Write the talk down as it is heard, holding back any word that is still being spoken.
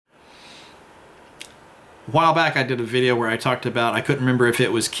A while back I did a video where I talked about, I couldn't remember if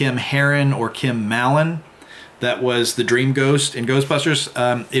it was Kim Herrin or Kim Mallin that was the dream ghost in Ghostbusters.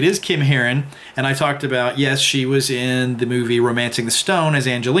 It is Kim Herrin, and I talked about, yes, she was in the movie Romancing the Stone as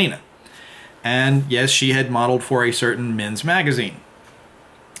Angelina. And yes, she had modeled for a certain men's magazine.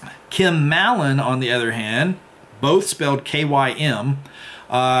 Kim Mallin, on the other hand, both spelled K-Y-M,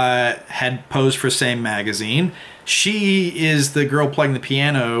 had posed for same magazine. She is the girl playing the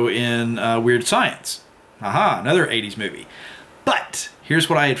piano in Weird Science. Aha, another 80s movie. But here's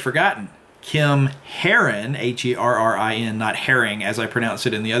what I had forgotten. Kim Herrin, H-E-R-R-I-N, not Herring as I pronounced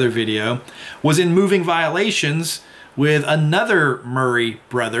it in the other video, was in Moving Violations with another Murray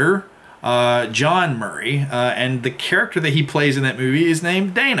brother, John Murray, and the character that he plays in that movie is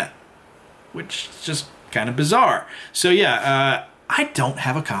named Dana, which is just kind of bizarre. So yeah, I don't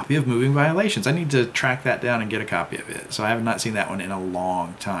have a copy of Moving Violations. I need to track that down and get a copy of it. So I have not seen that one in a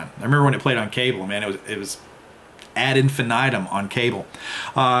long time. I remember when it played on cable, man, it was ad infinitum on cable.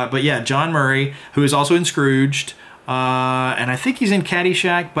 But yeah, John Murray, who is also in Scrooged, and I think he's in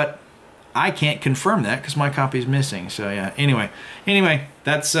Caddyshack, but I can't confirm that because my copy is missing. So yeah, anyway,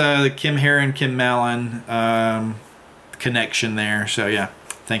 that's the Kim Herrin, Kim Mallin connection there. So yeah,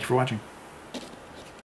 thank you for watching.